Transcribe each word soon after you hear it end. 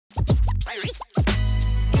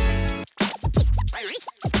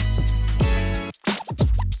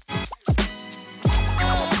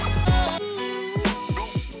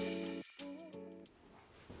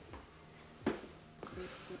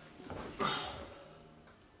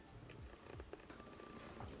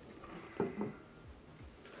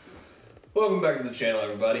Welcome back to the channel,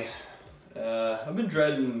 everybody. I've been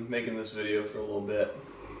dreading making this video for a little bit.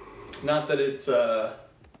 Not that it's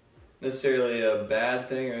necessarily a bad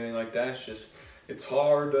thing or anything like that. It's just it's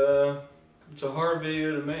hard. It's a hard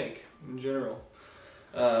video to make in general.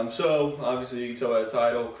 So obviously you can tell by the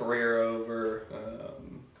title, career over.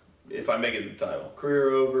 If I make it the title, career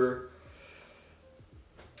over.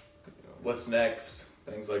 What's next?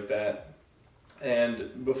 Things like that.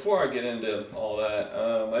 And before I get into all that,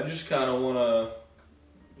 I just kind of want to,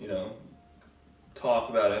 talk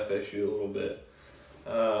about FSU a little bit.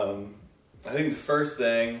 I think the first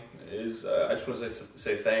thing is I just want to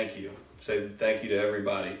say thank you. Say thank you to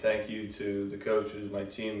everybody. Thank you to the coaches, my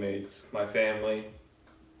teammates, my family,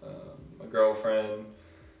 my girlfriend,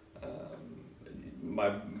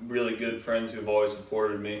 my really good friends who've always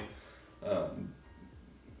supported me.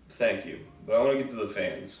 Thank you. But I want to get to the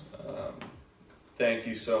fans. Thank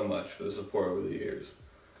you so much for the support over the years.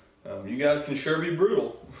 You guys can sure be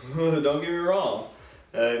brutal. Don't get me wrong.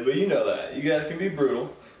 But you know that. You guys can be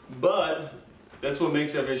brutal. But that's what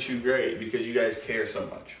makes FSU great, because you guys care so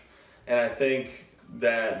much. And I think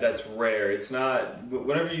that that's rare. It's not,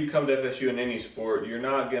 whenever you come to FSU in any sport, you're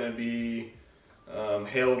not going to be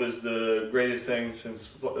hailed as the greatest thing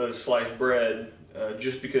since sliced bread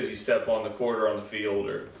just because you step on the court or on the field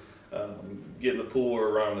or get in the pool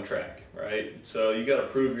or run on the track, right? So you got to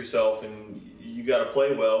prove yourself, and you got to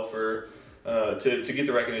play well for to get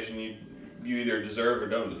the recognition you either deserve or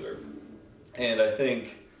don't deserve. And I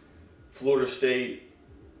think Florida State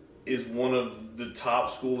is one of the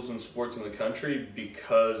top schools in sports in the country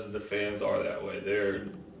because the fans are that way.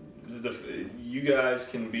 You guys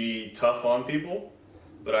can be tough on people,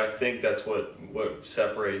 but I think that's what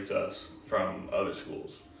separates us from other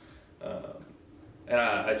schools. And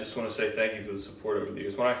I just want to say thank you for the support over the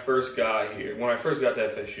years. When I first got here, when I first got to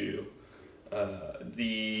FSU,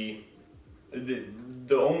 the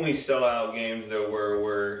only sellout games there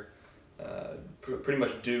were pretty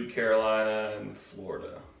much Duke, Carolina, and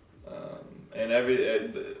Florida.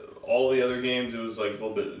 And all the other games, it was like a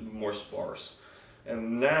little bit more sparse.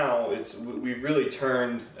 And now we've really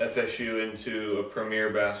turned FSU into a premier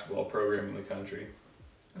basketball program in the country.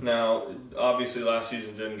 Now, obviously, last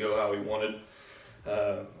season didn't go how we wanted.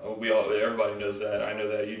 Everybody knows that. I know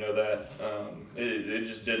that. You know that. It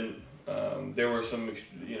just didn't. There were some,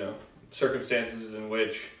 circumstances in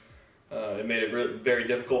which it made it very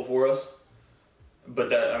difficult for us. But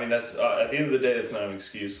that's at the end of the day, that's not an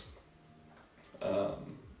excuse.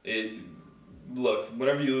 Look,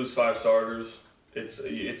 whenever you lose 5 starters, it's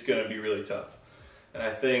going to be really tough. And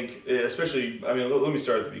I think, especially, let me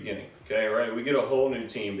start at the beginning. Okay, right? We get a whole new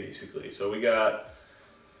team basically. So we got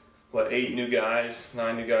 8 new guys,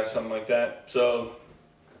 9 new guys, something like that. So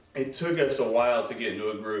it took us a while to get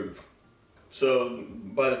into a groove. So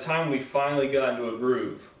by the time we finally got into a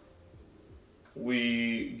groove,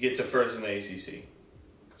 we get to first in the ACC.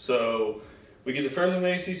 So we get to first in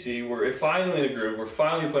the ACC, we're finally in a groove, we're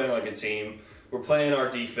finally playing like a team, we're playing our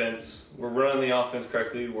defense, we're running the offense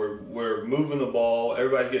correctly, we're moving the ball,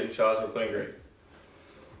 everybody's getting shots, we're playing great.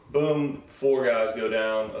 Boom, 4 guys go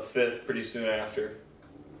down, a 5th pretty soon after.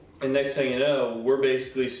 And next thing you know, we're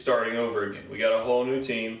basically starting over again. We got a whole new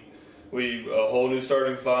team, a whole new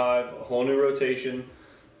starting 5, a whole new rotation.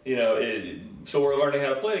 So we're learning how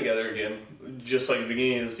to play together again, just like the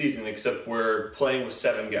beginning of the season, except we're playing with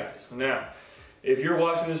 7 guys. Now, if you're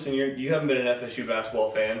watching this and you haven't been an FSU basketball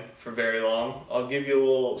fan for very long, I'll give you a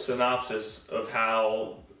little synopsis of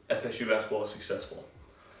how FSU basketball is successful.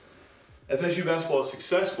 FSU basketball is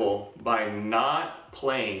successful by not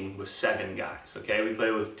playing with 7 guys, okay? We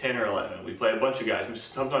play with 10 or 11. We play a bunch of guys,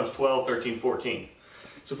 sometimes 12, 13, 14.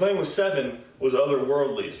 So playing with 7 was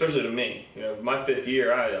otherworldly, especially to me. My 5th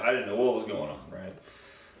year, I didn't know what was going on, right?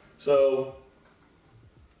 So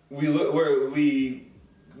we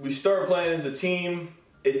start playing as a team.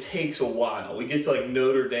 It takes a while. We get to like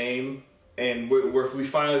Notre Dame, and we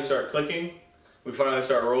finally start clicking. We finally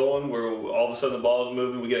start rolling, where all of a sudden the ball is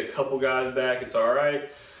moving. We get a couple guys back. It's all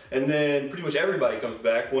right. And then pretty much everybody comes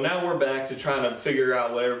back. Well, now we're back to trying to figure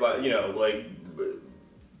out what everybody,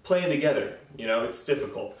 playing together. It's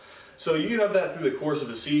difficult. So you have that through the course of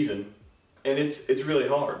the season, and it's really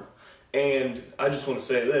hard. And I just want to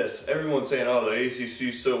say this. Everyone's saying, oh, the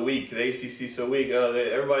ACC's so weak. The ACC's so weak.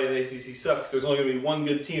 Everybody in the ACC sucks. There's only going to be one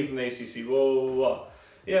good team from the ACC. Blah, blah, blah.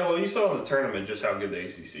 Yeah, well, you saw in the tournament just how good the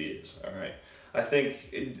ACC is. All right, I think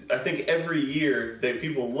every year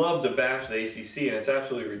people love to bash the ACC, and it's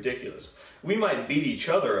absolutely ridiculous. We might beat each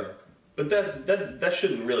other, but that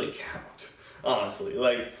shouldn't really count. Honestly,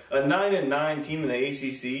 like a 9-9 team in the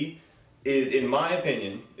ACC is, in my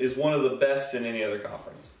opinion, is one of the best in any other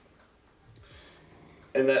conference.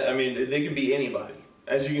 And that, I mean, they can beat anybody.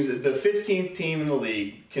 As you can see, the 15th team in the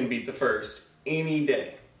league can beat the first any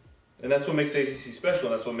day. And that's what makes the ACC special,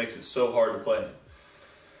 and that's what makes it so hard to play in.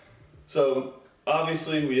 So,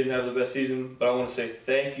 obviously, we didn't have the best season, but I want to say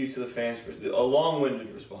thank you to the fans for a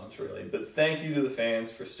long-winded response, really. But thank you to the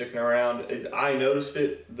fans for sticking around. I noticed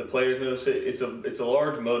it. The players noticed it. It's a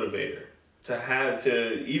large motivator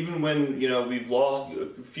to even when we've lost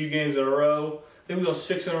a few games in a row. I think we lost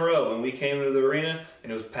 6 in a row, and we came into the arena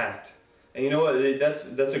and it was packed. And you know what?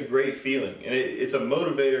 That's a great feeling, and it's a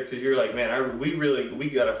motivator because you're like, man, we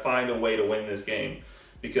got to find a way to win this game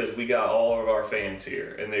because we got all of our fans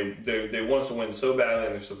here, and they want us to win so badly,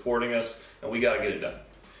 and they're supporting us, and we got to get it done.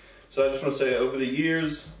 So I just want to say, over the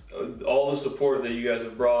years, all the support that you guys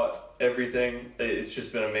have brought, everything, it's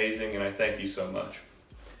just been amazing, and I thank you so much.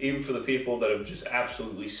 Even for the people that have just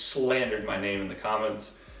absolutely slandered my name in the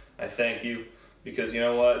comments, I thank you because you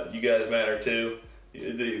know what? You guys matter too.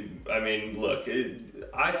 I mean, look,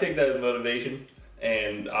 I take that as motivation,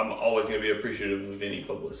 and I'm always going to be appreciative of any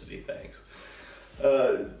publicity. Thanks.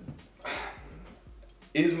 Let's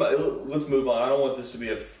move on. I don't want this to be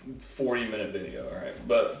a 40-minute video, all right?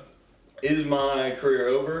 But is my career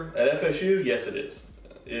over at FSU? Yes, it is.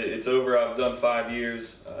 It's over. I've done 5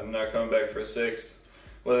 years. I'm not coming back for a 6th.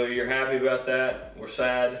 Whether you're happy about that or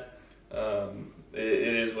sad,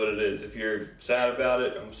 it is what it is. If you're sad about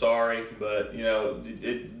it, I'm sorry, but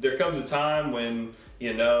there comes a time when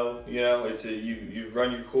you've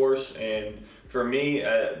run your course. And for me,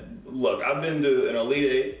 look, I've been to an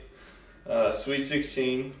Elite 8, Sweet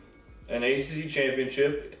 16, an ACC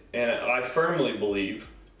championship, and I firmly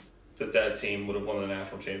believe that team would have won the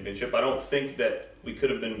national championship. I don't think that we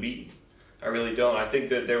could have been beaten. I really don't. I think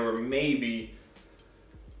that there were maybe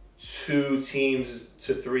 2 teams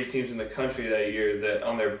to 3 teams in the country that year that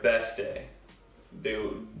on their best day they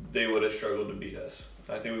would have struggled to beat us.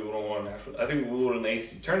 I think we would have won I think we would have won the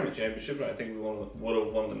ACC tournament championship, and I think we would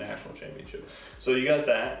have won the national championship. So you got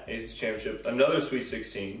that ACC championship, another Sweet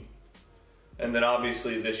 16, and then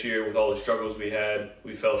obviously this year with all the struggles we had,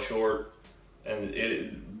 we fell short, and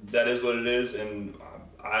that is what it is. And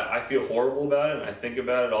I feel horrible about it, and I think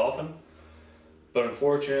about it often. But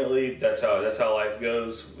unfortunately, that's how life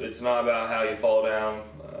goes. It's not about how you fall down.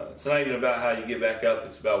 It's not even about how you get back up.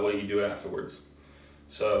 It's about what you do afterwards.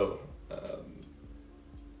 So,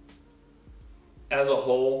 as a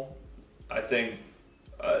whole, I think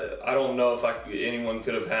I don't know if anyone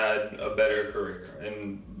could have had a better career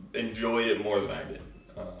and enjoyed it more than I did.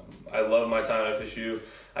 I love my time at FSU.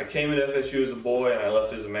 I came into FSU as a boy, and I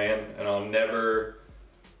left as a man, and I'll never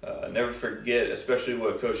forget, especially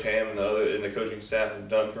what Coach Ham and the coaching staff have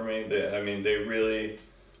done for me. They really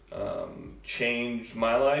changed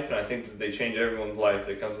my life, and I think that they change everyone's life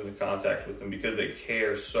that comes into contact with them because they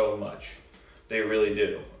care so much. They really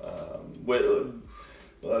do. A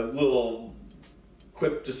little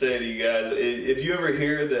quip to say to you guys: if you ever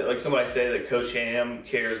hear that, like somebody say that Coach Ham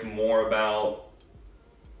cares more about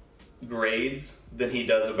grades than he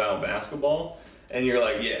does about basketball, and you're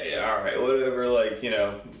like, yeah, all right, whatever,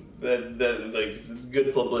 that like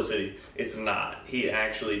good publicity. It's not. He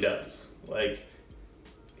actually does. Like,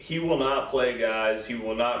 he will not play guys, he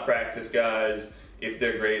will not practice guys if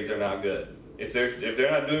their grades are not good. If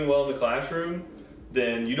they're not doing well in the classroom,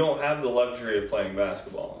 then you don't have the luxury of playing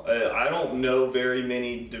basketball. I don't know very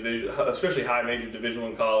many especially high major Division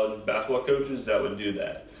I college basketball coaches that would do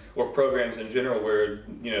that, or programs in general where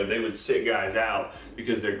they would sit guys out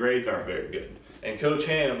because their grades aren't very good. And Coach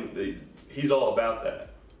Ham, he's all about that.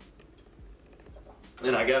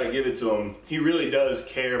 And I got to give it to him. He really does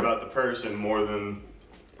care about the person more than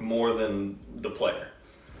the player,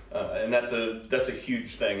 and that's a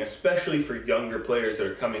huge thing, especially for younger players that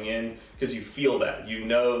are coming in, because you feel that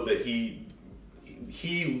that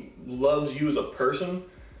he loves you as a person.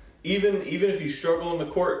 Even if you struggle in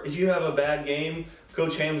the court, if you have a bad game,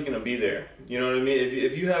 Coach Ham's going to be there. You know what I mean?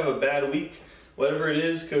 If you have a bad week, whatever it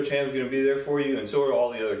is, Coach Ham's going to be there for you, and so are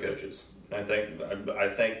all the other coaches. I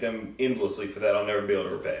thank them endlessly for that. I'll never be able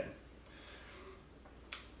to repay them.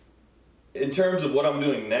 In terms of what I'm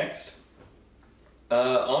doing next,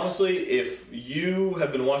 honestly, if you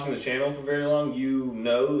have been watching the channel for very long, you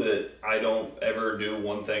know that I don't ever do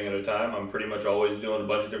one thing at a time. I'm pretty much always doing a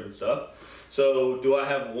bunch of different stuff. So do I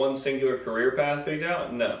have one singular career path picked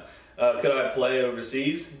out? No. Could I play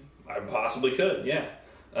overseas? I possibly could, yeah.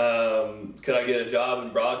 Could I get a job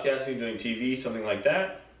in broadcasting, doing TV, something like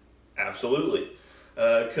that? Absolutely.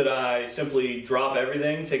 Could I simply drop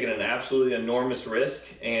everything, take an absolutely enormous risk,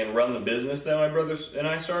 and run the business that my brother and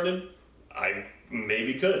I started? I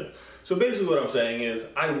maybe could. So basically what I'm saying is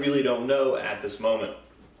I really don't know at this moment.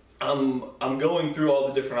 I'm going through all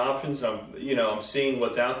the different options. I'm seeing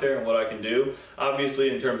what's out there and what I can do.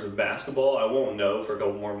 Obviously, in terms of basketball, I won't know for a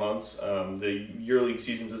couple more months. The EuroLeague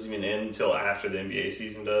season doesn't even end until after the NBA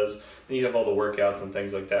season does. Then you have all the workouts and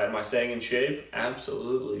things like that. Am I staying in shape?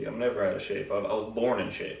 Absolutely. I'm never out of shape. I was born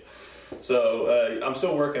in shape. So I'm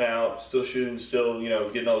still working out, still shooting, still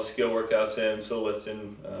getting all the skill workouts in, still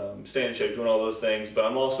lifting, staying in shape, doing all those things. But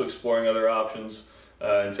I'm also exploring other options.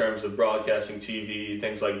 In terms of broadcasting, TV,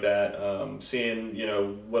 things like that, seeing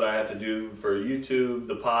what I have to do for YouTube,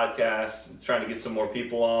 the podcast, trying to get some more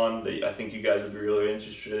people on that I think you guys would be really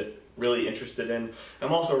interested in.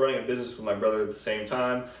 I'm also running a business with my brother at the same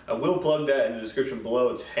time. I will plug that in the description below.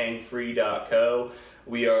 It's HANGFREE.co.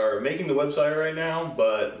 We are making the website right now,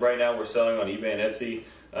 but right now we're selling on eBay and Etsy.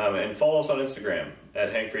 And follow us on Instagram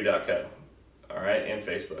at HANGFREE.co. All right, and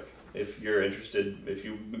Facebook. If you're interested, if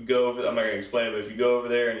you go over, I'm not going to explain it, but if you go over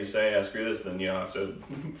there and you say, yeah, screw this, then you don't have to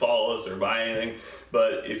follow us or buy anything.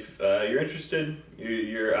 But if you're interested,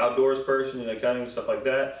 you're an outdoors person, cutting and stuff like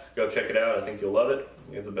that, go check it out. I think you'll love it.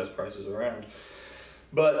 We have the best prices around.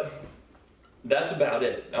 But that's about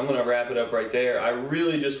it. I'm going to wrap it up right there. I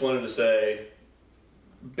really just wanted to say,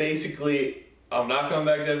 basically, I'm not coming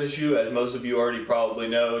back to FSU, as most of you already probably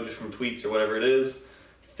know, just from tweets or whatever it is.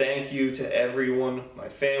 Thank you to everyone, my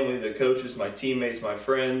family, the coaches, my teammates, my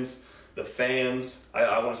friends, the fans.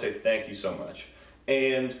 I want to say thank you so much.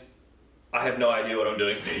 And I have no idea what I'm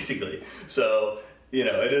doing, basically. So, it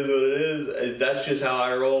is what it is. That's just how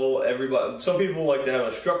I roll. Some people like to have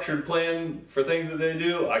a structured plan for things that they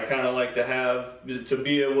do. I kind of like to have,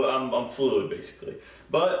 I'm fluid, basically.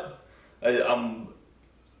 But I'm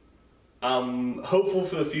hopeful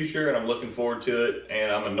for the future, and I'm looking forward to it,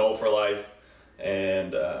 and I'm a Knoll for life.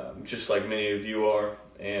 And just like many of you are,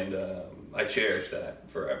 and I cherish that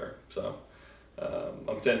forever. So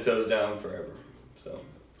I'm 10 toes down forever. So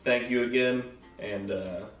thank you again, and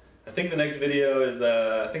I think the next video is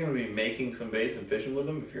I think I'm going to be making some baits and fishing with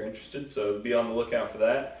them if you're interested. So be on the lookout for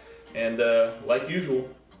that. And like usual,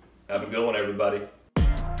 have a good one, everybody.